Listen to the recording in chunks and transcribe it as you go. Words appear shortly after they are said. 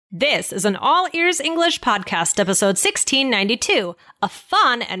This is an All Ears English podcast, episode 1692, a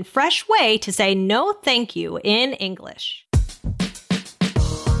fun and fresh way to say no thank you in English.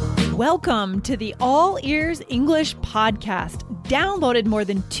 Welcome to the All Ears English podcast, downloaded more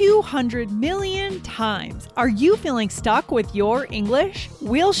than 200 million times. Are you feeling stuck with your English?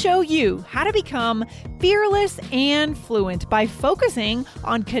 We'll show you how to become fearless and fluent by focusing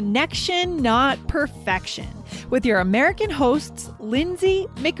on connection, not perfection. With your American hosts, Lindsay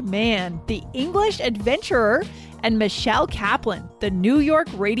McMahon, the English adventurer, and Michelle Kaplan, the New York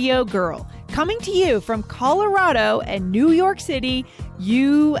radio girl, coming to you from Colorado and New York City,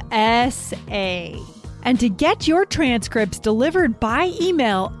 USA. And to get your transcripts delivered by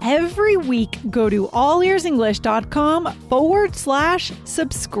email every week, go to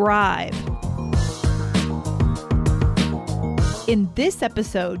allearsenglish.com/subscribe. In this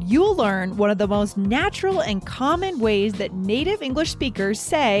episode, you'll learn one of the most natural and common ways that native English speakers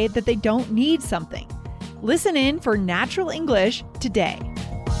say that they don't need something. Listen in for Natural English today.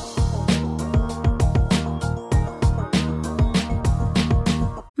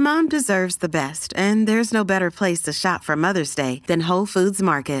 Mom deserves the best, and there's no better place to shop for Mother's Day than Whole Foods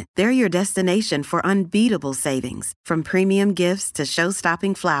Market. They're your destination for unbeatable savings, from premium gifts to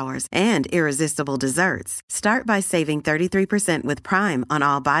show-stopping flowers and irresistible desserts. Start by saving 33% with Prime on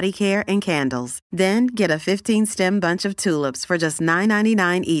all body care and candles. Then get a 15-stem bunch of tulips for just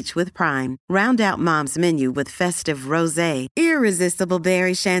 $9.99 each with Prime. Round out Mom's menu with festive rosé, irresistible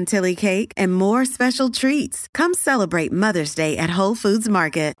berry chantilly cake, and more special treats. Come celebrate Mother's Day at Whole Foods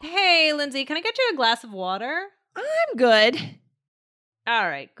Market. Hey, Lindsay, can I get you a glass of water? I'm good. All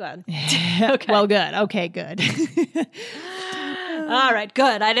right, good. Okay. Well, good. Okay, good. All right,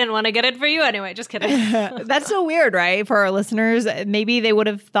 good. I didn't want to get it for you anyway. Just kidding. That's so weird, right? For our listeners, maybe they would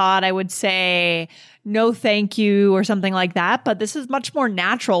have thought I would say no thank you or something like that, but this is much more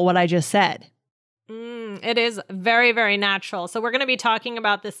natural what I just said. It is very, very natural. So we're going to be talking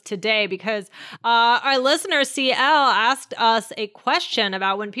about this today because our listener, CL, asked us a question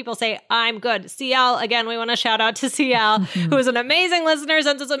about when people say, I'm good. CL, again, we want to shout out to CL, who is an amazing listener,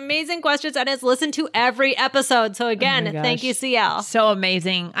 sends us amazing questions, and has listened to every episode. So again, thank you, CL. So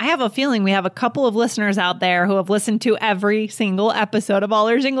amazing. I have a feeling we have a couple of listeners out there who have listened to every single episode of All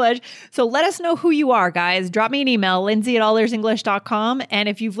Ears English. So let us know who you are, guys. Drop me an email, lindsay@allearsenglish.com. And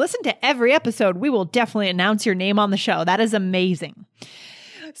if you've listened to every episode, we will definitely announce your name on the show. That is amazing.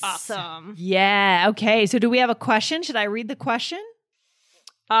 Awesome. Yeah. Okay. So do we have a question? Should I read the question?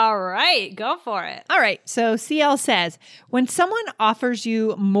 All right. Go for it. All right. So CL says, when someone offers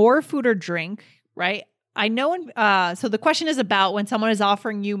you more food or drink, right? I know. So the question is about when someone is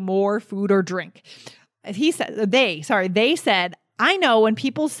offering you more food or drink. They said, I know when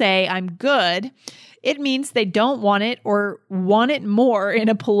people say I'm good, it means they don't want it or want it more in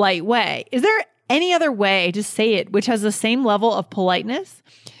a polite way. Is there any other way to say it which has the same level of politeness?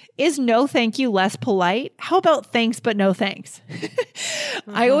 Is no thank you less polite? How about thanks but no thanks?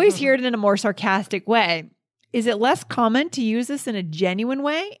 I always hear it in a more sarcastic way. Is it less common to use this in a genuine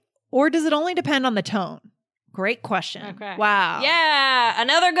way, or does it only depend on the tone? Great question. Okay. Wow. Yeah,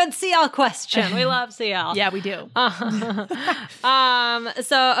 another good CL question. We love CL. Yeah, we do. So,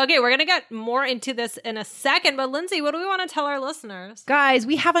 we're going to get more into this in a second, but Lindsay, what do we want to tell our listeners? Guys,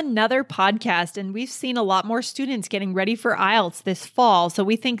 we have another podcast, and we've seen a lot more students getting ready for IELTS this fall. So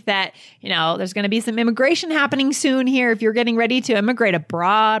we think that, there's going to be some immigration happening soon here. If you're getting ready to immigrate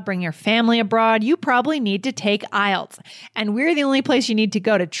abroad, bring your family abroad, you probably need to take IELTS. And we're the only place you need to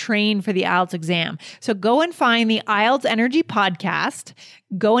go to train for the IELTS exam. So go and find the IELTS Energy podcast.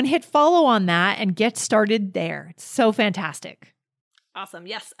 Go and hit follow on that and get started there. It's so fantastic. Awesome.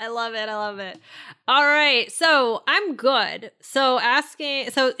 Yes, I love it. I love it. All right. So I'm good. So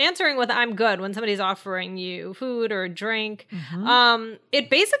answering with I'm good when somebody's offering you food or a drink,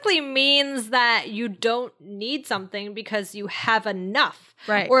 it basically means that you don't need something because you have enough.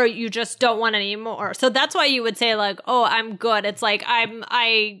 Right. Or you just don't want any more. So that's why you would say like, oh, I'm good. It's like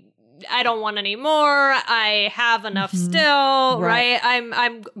I don't want any more. I have enough still, right?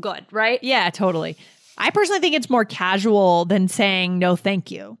 I'm good, right? Yeah, totally. I personally think it's more casual than saying no thank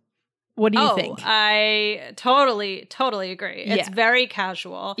you. What do you think? I totally agree. It's very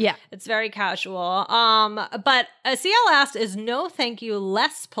casual. Yeah. It's very casual. But CL asked, is no thank you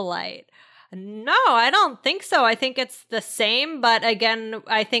less polite? No, I don't think so. I think it's the same, but again,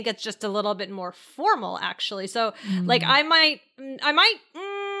 I think it's just a little bit more formal actually. So like I might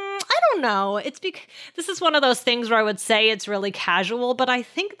I don't know. It's because this is one of those things where I would say it's really casual, but I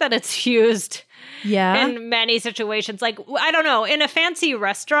think that it's used in many situations. Like, I don't know, in a fancy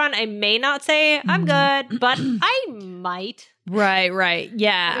restaurant, I may not say I'm good, but I might. Right.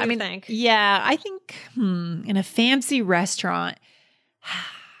 Yeah. What do you think? Yeah, I think in a fancy restaurant,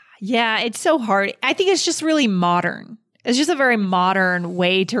 yeah, it's so hard. I think it's just really modern. It's just a very modern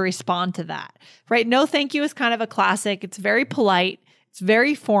way to respond to that, right? No thank you is kind of a classic. It's very polite. It's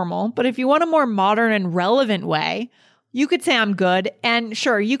very formal. But if you want a more modern and relevant way, you could say I'm good. And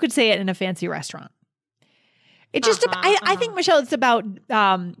sure, you could say it in a fancy restaurant. It just, I think, Michelle, it's about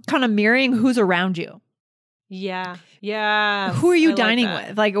kind of mirroring who's around you. Yeah. Who are you dining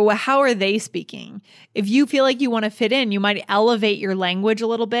with? Like, how are they speaking? If you feel like you want to fit in, you might elevate your language a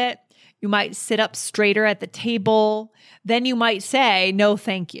little bit. You might sit up straighter at the table. Then you might say, no,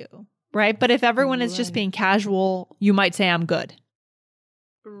 thank you. Right. But if everyone is just being casual, you might say, I'm good.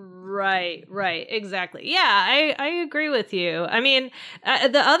 Right. Exactly. Yeah, I agree with you. I mean,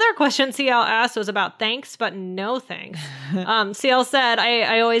 the other question CL asked was about thanks, but no thanks. CL said,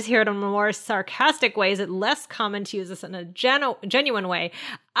 I always hear it in more sarcastic ways. It's less common to use this in a genuine way.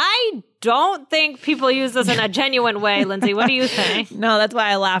 I don't think people use this in a genuine way, Lindsay. What do you think? No, that's why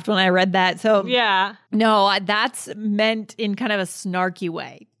I laughed when I read that. So yeah. No, that's meant in kind of a snarky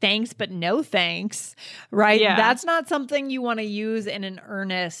way. Thanks, but no thanks, right? Yeah. That's not something you want to use in an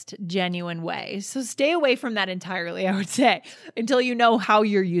earnest, genuine way. So stay away from that entirely, I would say, until you know how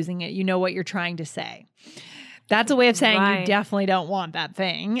you're using it. You know what you're trying to say. That's a way of saying you definitely don't want that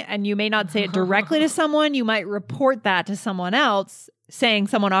thing. And you may not say it directly to someone. You might report that to someone else, saying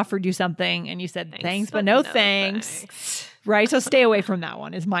someone offered you something and you said, thanks, but no thanks. Right? So stay away from that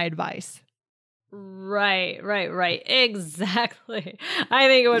one is my advice. Right. Exactly. I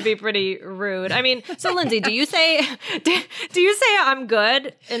think it would be pretty rude. I mean, so Lindsay, do you say I'm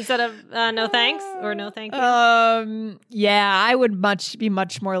good instead of no thanks or no thank you? Yeah, I would be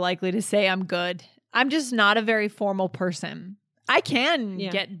much more likely to say I'm good. I'm just not a very formal person. I can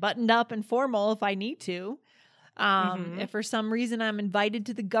get buttoned up and formal if I need to. If for some reason I'm invited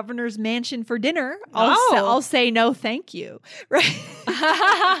to the governor's mansion for dinner, I'll say no, thank you. Right?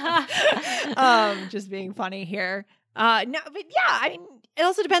 Just being funny here. No, but yeah, I mean, it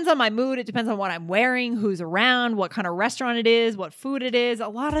also depends on my mood. It depends on what I'm wearing, who's around, what kind of restaurant it is, what food it is. A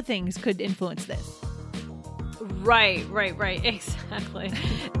lot of things could influence this. Right. Exactly.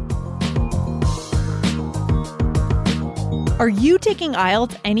 Are you taking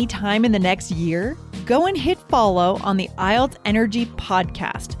IELTS anytime in the next year? Go and hit follow on the IELTS Energy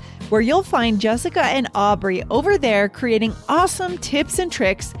podcast, where you'll find Jessica and Aubrey over there creating awesome tips and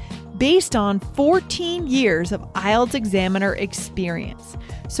tricks based on 14 years of IELTS examiner experience.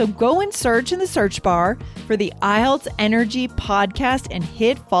 So go and search in the search bar for the IELTS Energy podcast and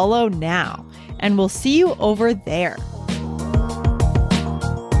hit follow now. And we'll see you over there.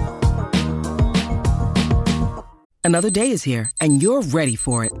 Another day is here, and you're ready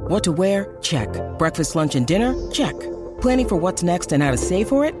for it. What to wear? Check. Breakfast, lunch, and dinner? Check. Planning for what's next and how to save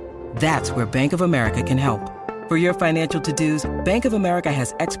for it? That's where Bank of America can help. For your financial to-dos, Bank of America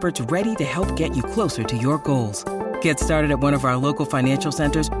has experts ready to help get you closer to your goals. Get started at one of our local financial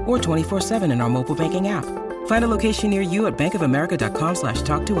centers or 24/7 in our mobile banking app. Find a location near you at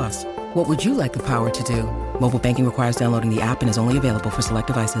bankofamerica.com/talktous. What would you like the power to do? Mobile banking requires downloading the app and is only available for select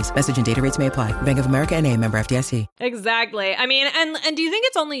devices. Message and data rates may apply. Bank of America NA, member FDIC. Exactly. I mean, and do you think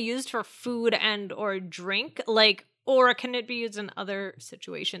it's only used for food and or drink? Like, or can it be used in other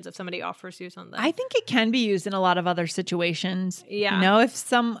situations if somebody offers you something? I think it can be used in a lot of other situations. Yeah. You know, if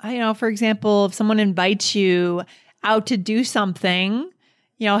for example, if someone invites you out to do something,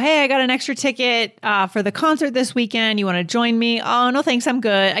 you know, hey, I got an extra ticket for the concert this weekend. You want to join me? Oh, no, thanks. I'm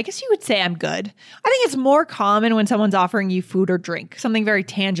good. I guess you would say I'm good. I think it's more common when someone's offering you food or drink, something very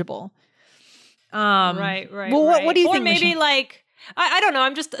tangible. Right. Well, what do you think? Or maybe Michelle? like, I don't know.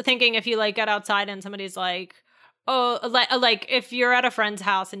 I'm just thinking if you like get outside and somebody's like, oh, like if you're at a friend's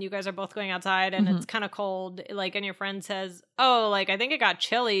house and you guys are both going outside and it's kind of cold, like, and your friend says, oh, like, I think it got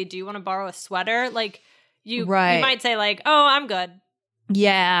chilly. Do you want to borrow a sweater? Like you might say like, oh, I'm good.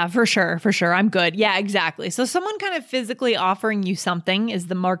 Yeah, for sure. I'm good. Yeah, exactly. So someone kind of physically offering you something is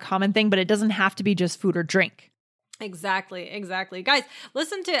the more common thing, but it doesn't have to be just food or drink. Exactly. Guys,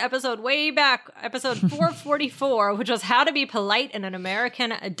 listen to episode 444, which was how to be polite in an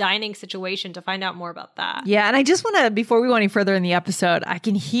American dining situation to find out more about that. Yeah, and I just want to, before we go any further in the episode, I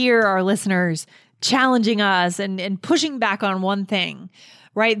can hear our listeners challenging us and pushing back on one thing,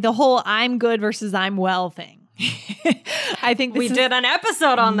 right? The whole I'm good versus I'm well thing. I think we did an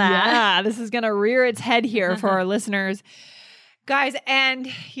episode on that. Yeah, this is going to rear its head here for our listeners. Guys,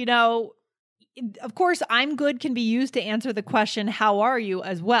 and of course, I'm good can be used to answer the question, how are you,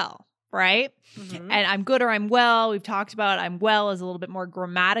 as well, right? Mm-hmm. And I'm good or I'm well. We've talked about I'm well is a little bit more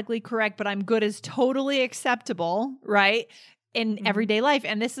grammatically correct, but I'm good is totally acceptable, right? In everyday life.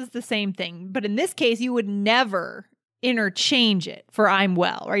 And this is the same thing. But in this case, you would never interchange it for I'm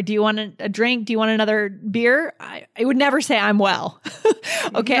well, right? Do you want a drink? Do you want another beer? I would never say I'm well.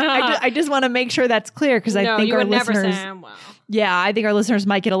 Okay. I just want to make sure that's clear because I think our listeners, never say I'm well. Yeah, I think our listeners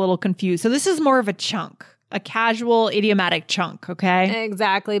might get a little confused. So this is more of a chunk, a casual idiomatic chunk. Okay.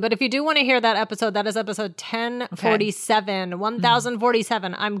 Exactly. But if you do want to hear that episode, that is episode 1047,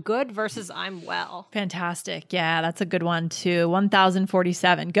 1047. I'm good versus I'm well. Fantastic. Yeah, that's a good one too.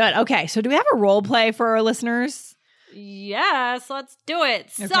 1047. Good. Okay. So do we have a role play for our listeners? Yes, let's do it.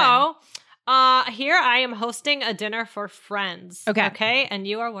 Okay. So, here I am hosting a dinner for friends. Okay. Okay. And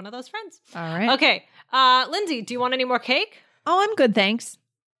you are one of those friends. All right. Okay. Lindsay, do you want any more cake? Oh, I'm good. Thanks.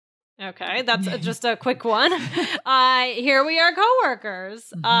 Okay. That's just a quick one. Here we are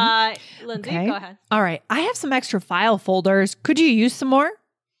coworkers. Lindsay, Okay. go ahead. All right. I have some extra file folders. Could you use some more?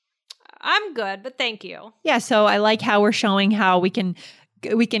 I'm good, but thank you. Yeah. So I like how we're showing how we can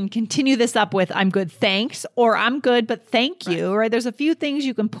continue this up with I'm good, thanks, or I'm good, but thank you, right? There's a few things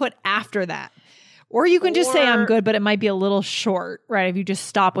you can put after that. Or you can just say I'm good, but it might be a little short, right? If you just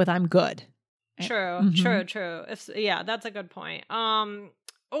stop with I'm good. True. Yeah, that's a good point.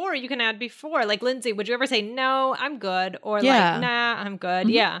 Or you can add before, like Lindsay, would you ever say, no, I'm good? Or Yeah. like, nah, I'm good.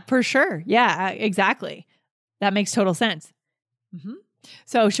 Yeah. For sure. Yeah, exactly. That makes total sense.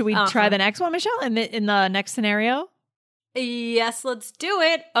 So should we try the next one, Michelle, in the next scenario? Yes, let's do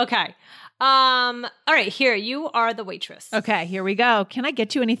it. Okay. All right, here, you are the waitress. Okay, here we go. Can I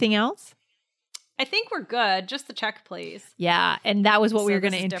get you anything else? I think we're good. Just the check, please. Yeah, and that was what we So were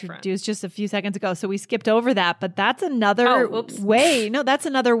going to this is introduce different. just a few seconds ago. So we skipped over that, but that's another way. No, that's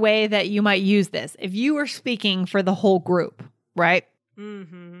another way that you might use this. If you were speaking for the whole group, right?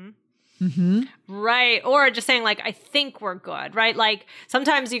 Right. Or just saying like, I think we're good, right? Like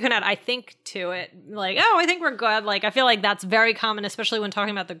sometimes you can add I think to it. Like, oh, I think we're good. Like, I feel like that's very common, especially when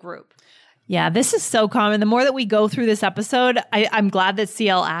talking about the group. Yeah, this is so common. The more that we go through this episode, I'm glad that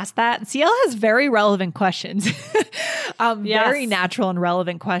CL asked that. CL has very relevant questions, very natural and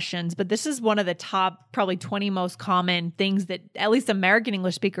relevant questions. But this is one of the top, probably 20 most common things that at least American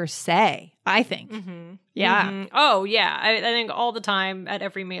English speakers say, I think. Yeah. Oh, yeah. I think all the time at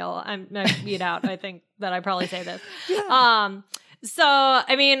every meal I eat out, I think that I probably say this. So,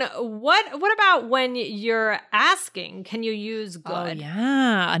 I mean, what about when you're asking? Can you use good? Oh,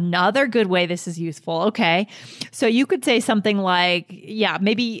 yeah. Another good way this is useful. Okay. So you could say something like, yeah,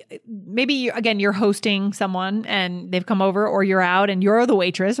 maybe again, you're hosting someone and they've come over, or you're out and you're the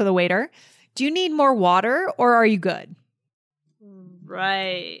waitress or the waiter. Do you need more water or are you good?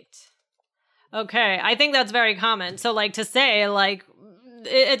 Right. Okay. I think that's very common. So like to say like,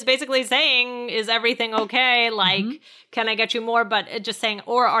 it's basically saying, is everything okay? Like, can I get you more? But it's just saying,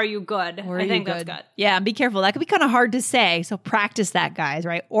 or are you good? I think that's good. Yeah, and be careful. That could be kind of hard to say. So practice that, guys,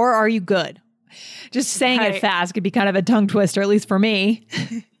 right? Or are you good? Just saying it fast could be kind of a tongue twister, at least for me.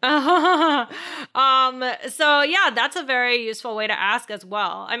 So yeah, that's a very useful way to ask as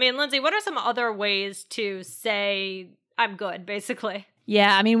well. I mean, Lindsay, what are some other ways to say I'm good, basically?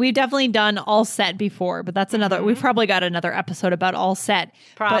 Yeah, I mean, we've definitely done all set before, but that's another, we've probably got another episode about all set.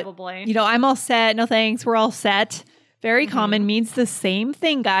 Probably. But, I'm all set. No thanks. We're all set. Very common, means the same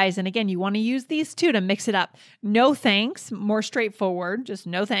thing, guys. And again, you want to use these two to mix it up. No thanks, more straightforward, just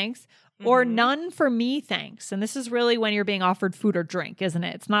no thanks. Or none for me, thanks. And this is really when you're being offered food or drink, isn't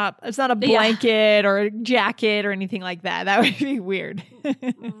it? It's not a blanket or a jacket or anything like that. That would be weird.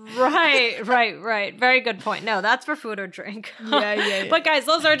 Right. Very good point. No, that's for food or drink. Yeah. But guys,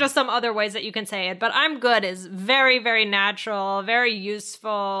 those are just some other ways that you can say it. But I'm good is very, very natural, very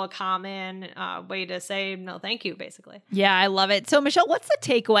useful, common way to say no thank you, basically. Yeah, I love it. So Michelle, what's the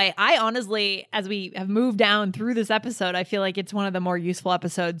takeaway? I honestly, as we have moved down through this episode, I feel like it's one of the more useful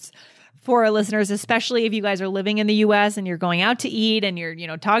episodes for our listeners, especially if you guys are living in the US and you're going out to eat and you're,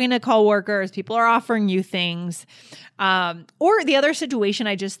 talking to coworkers, people are offering you things. Or the other situation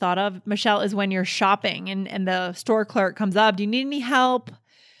I just thought of, Michelle, is when you're shopping and the store clerk comes up. Do you need any help?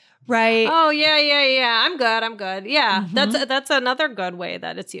 Right. Oh, yeah. I'm good. Yeah, that's another good way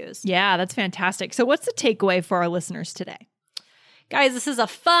that it's used. Yeah, that's fantastic. So what's the takeaway for our listeners today? Guys, this is a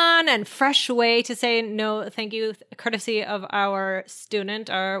fun and fresh way to say no thank you, courtesy of our student,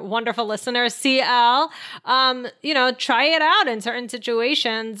 our wonderful listener, CL. Try it out in certain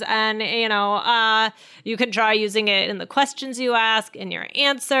situations, and, you can try using it in the questions you ask, in your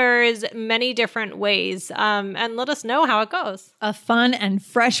answers, many different ways, and let us know how it goes. A fun and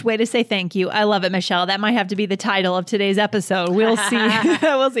fresh way to say thank you. I love it, Michelle. That might have to be the title of today's episode. We'll see.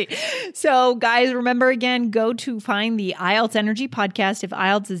 We'll see. So guys, remember again, go to find the IELTS Energy podcast if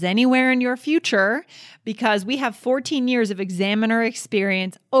IELTS is anywhere in your future, because we have 14 years of examiner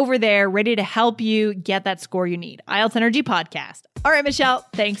experience over there ready to help you get that score you need. IELTS Energy podcast. All right, Michelle,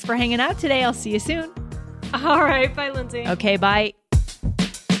 thanks for hanging out today. I'll see you soon. All right. Bye, Lindsay. Okay, bye.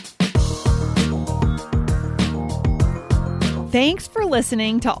 Thanks for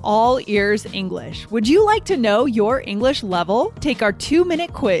listening to All Ears English. Would you like to know your English level? Take our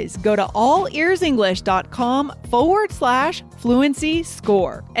 2-minute quiz. Go to allearsenglish.com/fluency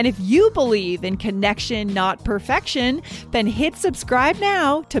score. And if you believe in connection, not perfection, then hit subscribe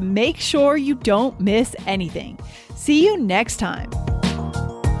now to make sure you don't miss anything. See you next time.